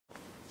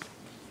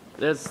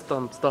there's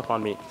some stuff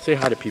on me. Say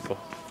hi to people.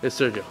 It's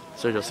Sergio.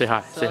 Sergio, say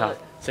hi. Say hi.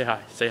 Say hi.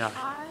 Say hi.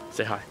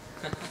 Say hi.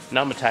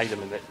 Now I'm gonna tag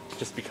them in it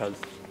just because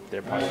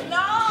they're part of it.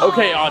 No!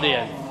 Okay,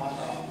 audience.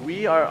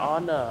 We are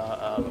on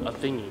a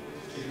thingy.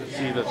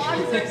 See the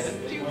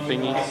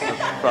thingy?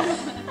 The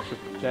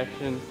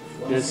projection.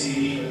 Who's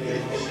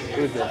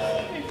this?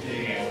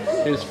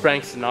 Here's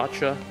Frank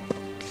Sinatra.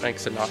 Frank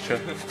Sinatra.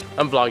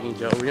 I'm vlogging,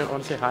 Joe. We don't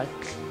want to say hi?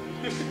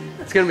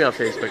 It's gonna be on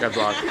Facebook. I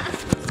vlog.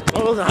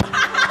 Hold on.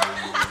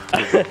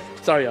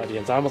 Sorry,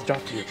 audience. I almost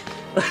dropped you.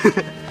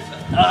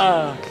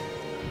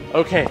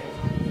 Okay.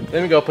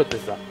 Let me go put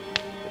this up.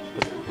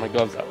 Put my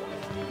gloves up.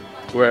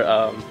 Where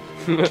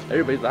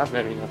everybody's laughing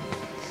at me now.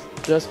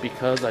 Just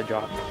because I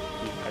dropped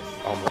you guys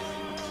almost.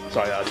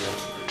 Sorry,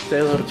 audience. Say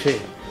hello to Chi.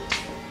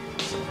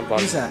 I'm vlogging.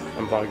 Who's that?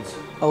 I'm vlogging.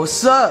 Oh,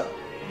 what's up?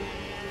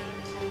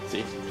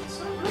 See?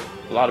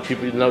 A lot of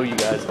people know you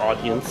guys,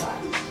 audience.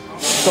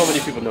 So many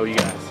people know you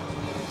guys.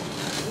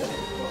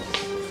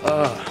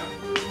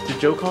 Did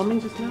Joe call me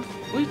just now?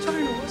 What are you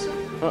talking about? What's up?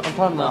 I'm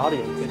talking to the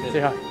audience. Say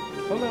hi.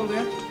 Hello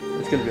there.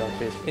 It's gonna be on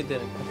Facebook. He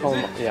didn't.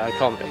 I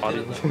call him the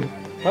audience.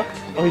 Huh?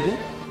 Oh, he did?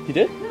 He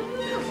did?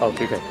 Oh,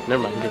 okay.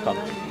 Never mind. He did call me.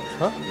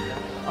 Huh?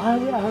 Oh,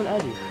 yeah, I haven't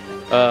added you.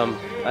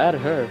 I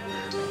added her.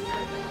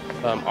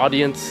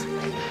 Audience,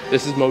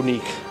 this is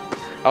Monique.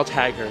 I'll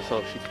tag her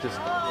so she can just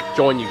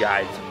join you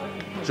guys.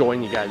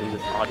 Join you guys in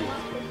this audience.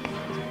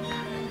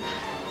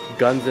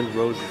 Guns N'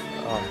 Roses.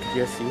 Can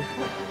you guys see?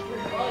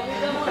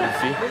 Can you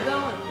see?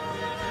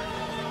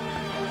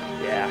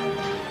 Yeah.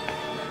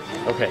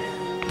 Okay.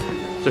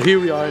 So here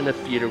we are in the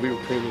theater. We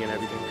were cleaning and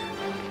everything.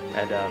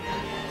 And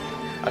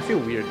I feel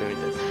weird doing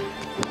this.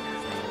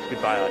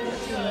 Goodbye,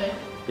 audience.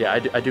 Yeah,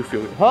 I do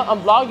feel weird. Huh?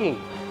 I'm vlogging.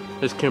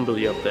 There's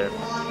Kimberly up there.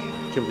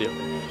 Kimberly up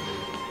there.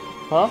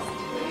 Huh?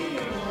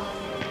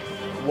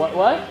 What?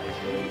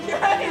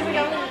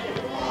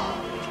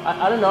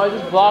 I don't know, I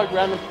just vlog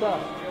random stuff.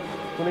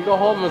 When I go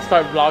home, I'm gonna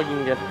start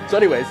vlogging again. So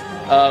anyways,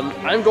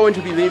 I'm going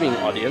to be leaving,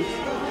 audience.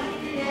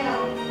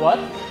 What?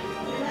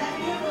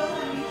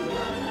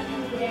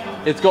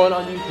 It's going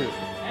on YouTube.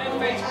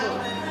 And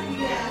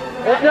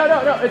Facebook.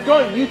 No, it's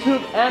going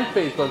YouTube and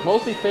Facebook.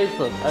 Mostly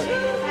Facebook.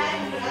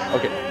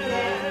 Okay.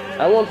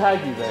 I won't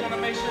tag you then.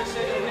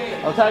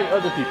 I'll tag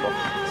other people.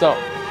 So,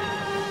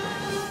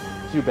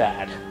 too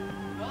bad.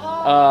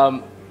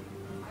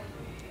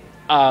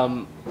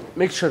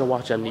 Make sure to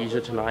watch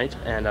Amnesia tonight,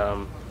 and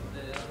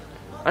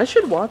I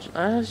should go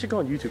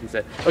on YouTube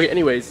instead. Okay,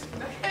 anyways,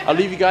 I'll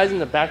leave you guys in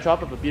the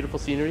backdrop of a beautiful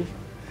scenery.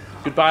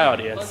 Goodbye,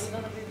 audience.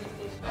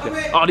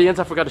 Yeah. Audience,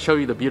 I forgot to show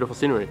you the beautiful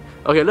scenery.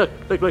 Okay, look.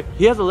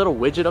 He has a little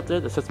widget up there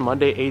that says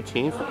Monday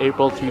 18th,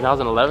 April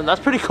 2011.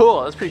 That's pretty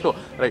cool.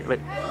 Like,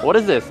 what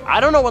is this? I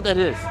don't know what that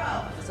is.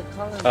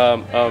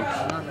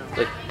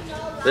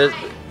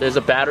 There's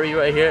a battery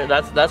right here.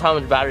 That's how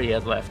much battery he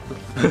has left.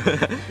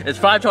 It's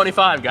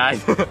 5:25,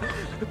 guys.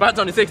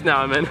 5:26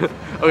 now, man.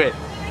 Okay,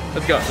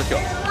 let's go.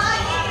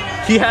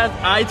 He has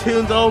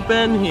iTunes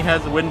open. He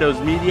has Windows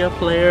Media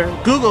Player,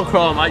 Google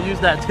Chrome. I use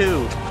that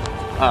too.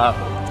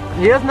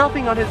 He has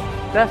nothing on his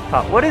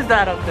desktop. What is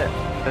that up there?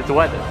 It's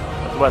weather.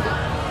 It's weather.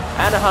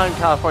 Anaheim,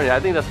 California. I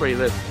think that's where he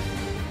lives.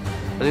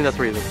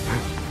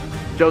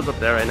 Joe's up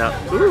there right now.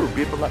 Ooh,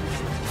 beautiful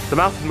lights. The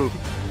mouse is moving.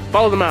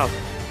 Follow the mouse.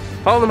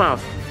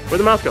 Where'd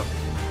the mouse go?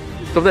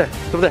 It's over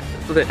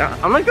there.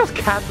 I'm like those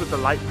cats with the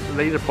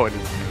laser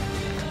pointers.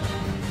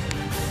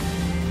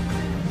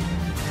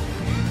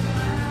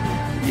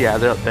 Yeah,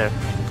 they're up there.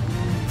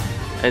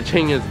 And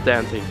Ching is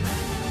dancing.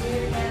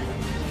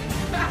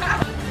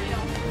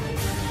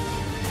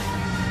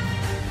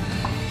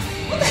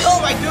 What the hell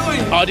am I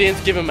doing? Audience,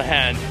 give him a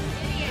hand.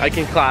 I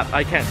can clap.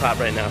 I can't clap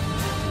right now.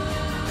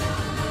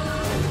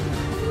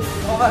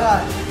 Oh my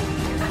god.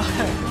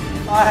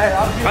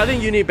 I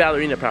think you need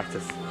ballerina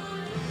practice.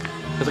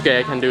 It's okay,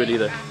 I can't do it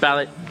either.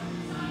 Ballet.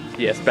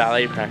 Yes,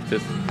 ballet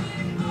practice.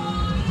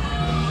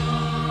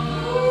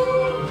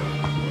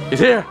 He's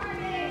here!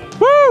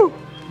 Woo!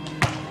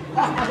 Oh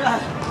my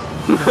god.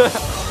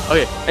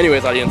 Okay,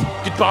 anyways, audience,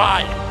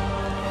 goodbye!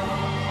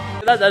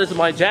 That is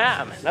my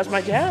jam. That's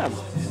my jam.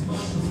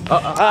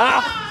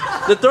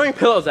 They're throwing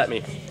pillows at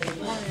me.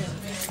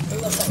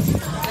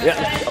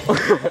 Yeah.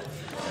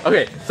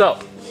 Okay, so.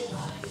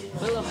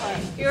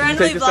 You're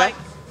randomly vlog.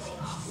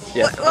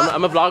 Yes,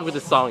 I'm a vlog with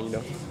this song, you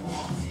know.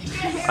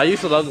 I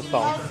used to love this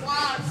song.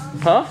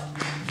 Huh?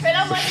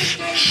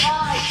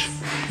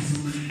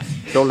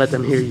 Don't let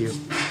them hear you.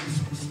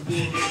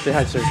 Say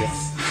hi, Sergio.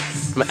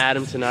 I'm gonna add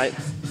him tonight.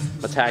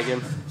 I'm gonna tag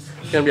him.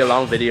 It's gonna be a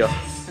long video.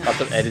 Lots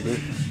of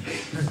editing.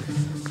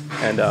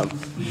 And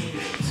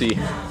see.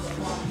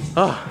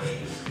 Oh,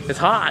 it's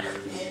hot.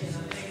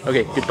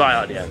 Okay, goodbye,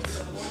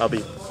 audience. I'll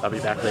be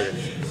back later.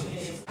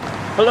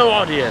 Hello,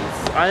 audience.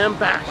 I am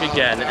back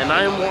again, and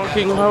I am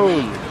walking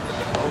home.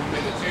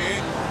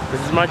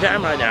 This is my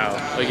jam right now,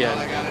 again.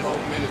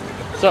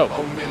 So,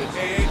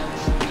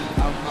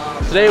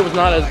 today was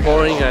not as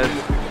boring as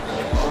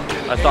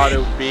I thought it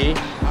would be,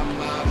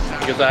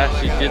 because I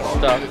actually did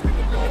stuff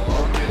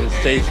in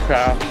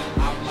StageCraft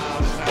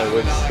that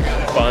was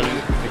fun,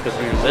 because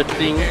we were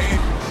lifting.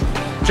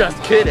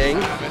 Just kidding.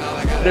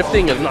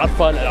 Lifting is not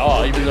fun at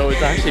all, even though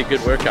it's actually a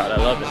good workout. I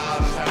love it.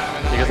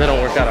 Because I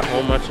don't work out at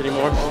home much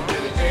anymore.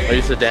 I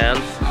used to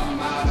dance.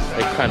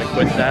 I kind of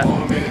quit that.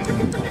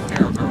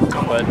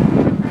 But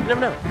you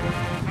never know.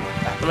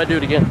 I might do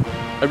it again.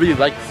 I really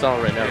like the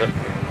song right now though.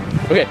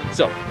 Okay,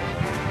 so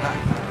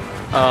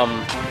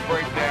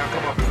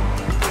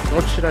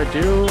what should I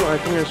do? I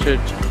think I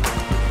should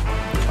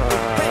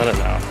I don't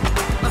know.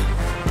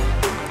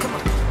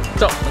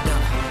 So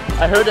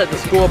I heard at the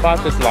school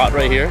about this lot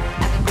right here.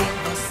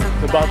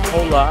 About the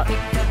whole lot.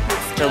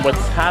 And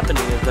what's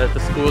happening is that the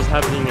school is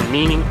having a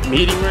meeting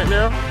right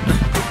now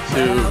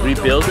to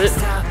rebuild it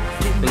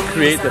and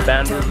create the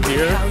band room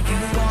here.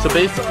 So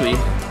basically,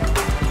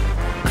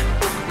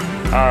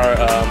 our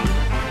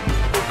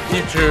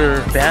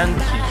future band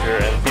teacher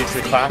and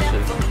future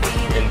classes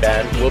in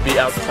band will be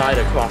outside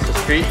across the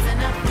street.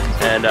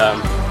 And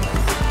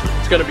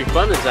it's gonna be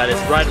fun is that it's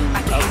right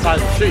outside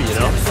the street, you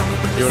know?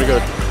 You wanna go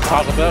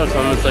Taco Bell or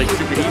something, it's like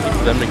super easy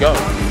for them to go.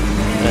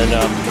 And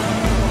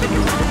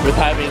with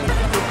having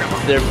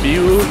their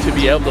view to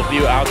be able to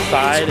view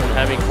outside and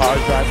having cars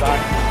drive by.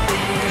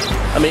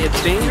 I mean, it's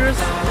dangerous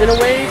in a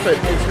way, but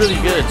it's really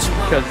good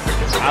because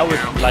I would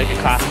like a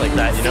class like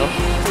that, you know?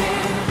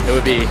 It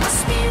would be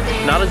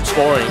not as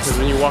boring because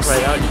when you walk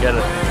right out, you get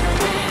a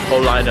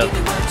whole line of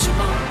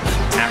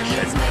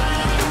action.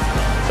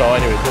 So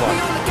anyways, come on.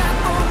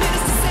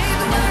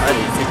 I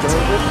need to go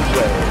this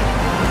way.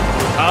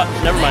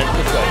 Never mind,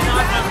 this way.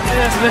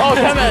 Oh,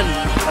 Kevin!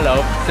 Hello.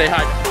 Say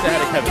hi. Say hi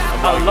to Kevin.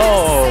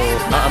 Hello.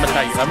 I'm gonna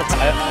tag you. I'm gonna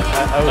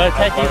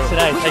Take you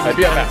today. Take you.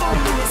 Be right back.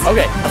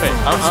 Okay.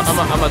 I'm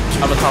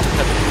gonna talk to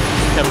Kevin.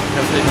 Kevin,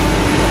 say.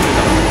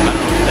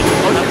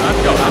 Oh,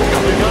 let's go.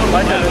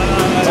 Bye, Kevin.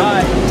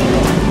 Bye.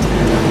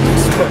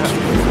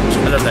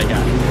 I love that guy.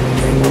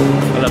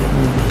 I love him.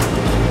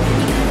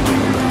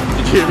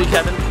 Did you hear me,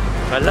 Kevin?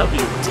 I love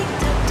you.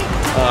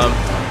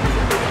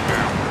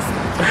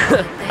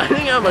 I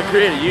think I'm gonna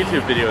create a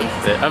YouTube video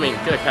instead. I mean,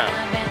 get a account.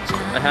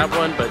 I have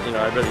one, but you know,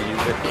 I'd rather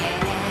use it.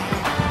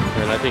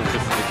 And I think this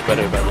is just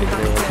better if I make a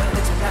new one.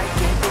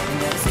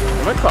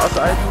 Am I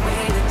cross-eyed?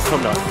 Oh,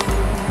 I'm not.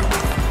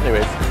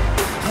 Anyways.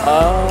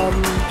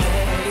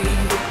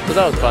 So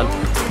that was fun.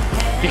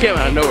 He came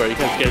out of nowhere, he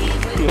kind of scared me.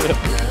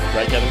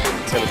 Right, Kevin?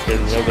 He kind of scared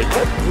me. I was like,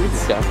 what? Who is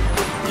this guy?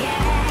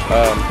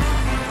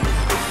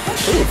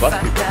 Ooh, bus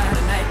people.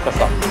 Bus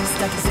stop.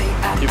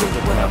 People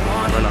just run out.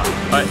 Run off.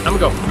 Alright, I'm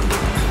gonna go.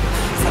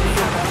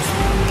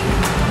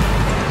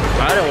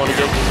 I don't want to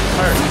get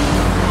hurt.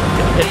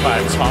 Get hit by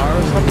a car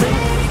or something?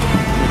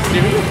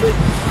 Seriously?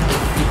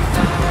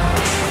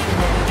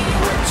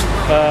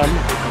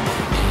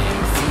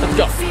 Let's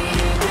go.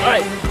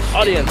 Alright,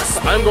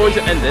 audience, I'm going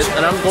to end this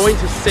and I'm going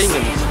to sing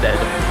instead.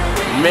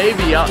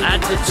 Maybe I'll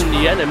add this in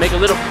the end and make a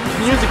little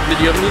music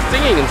video of me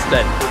singing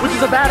instead. Which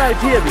is a bad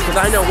idea because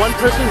I know one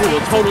person who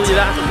will totally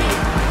laugh at me.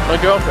 My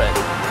girlfriend.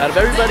 Out of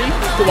everybody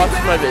who watches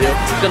my video,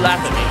 she'll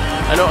laugh at me.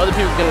 I know other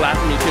people can laugh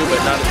at me too, but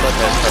not as much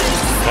as her.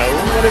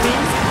 Know what I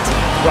mean?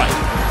 Right.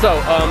 So,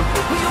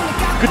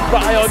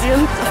 goodbye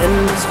audience,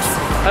 and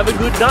have a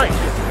good night.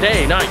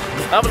 Day, night.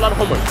 I have a lot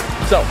of homework.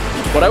 So,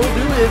 what I will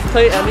do is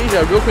play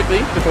Amnesia real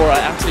quickly before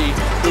I actually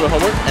do my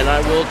homework, and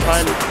I will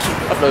try and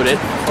upload it.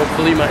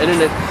 Hopefully my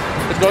internet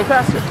is going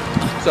faster.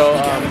 So,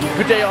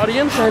 good day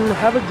audience, and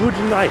have a good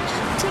night.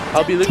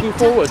 I'll be looking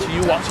forward to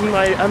you watching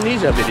my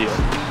Amnesia video.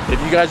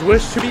 If you guys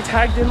wish to be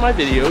tagged in my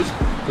videos,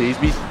 please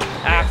be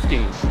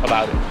asking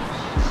about it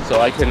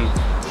so I can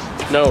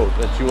know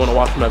that you want to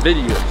watch my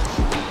videos.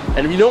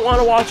 And if you don't want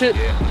to watch it,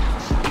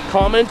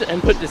 comment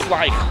and put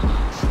dislike.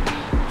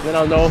 Then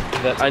I'll know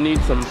that I need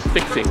some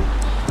fixing.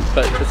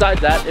 But besides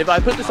that, if I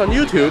put this on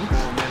YouTube,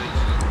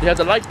 you have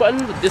the like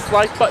button, the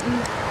dislike button.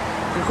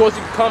 Of course,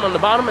 you can comment on the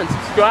bottom and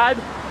subscribe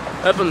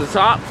up on the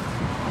top.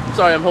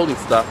 Sorry, I'm holding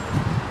stuff.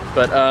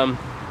 But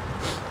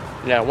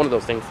yeah, one of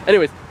those things.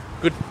 Anyways,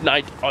 good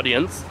night,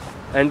 audience,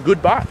 and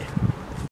goodbye.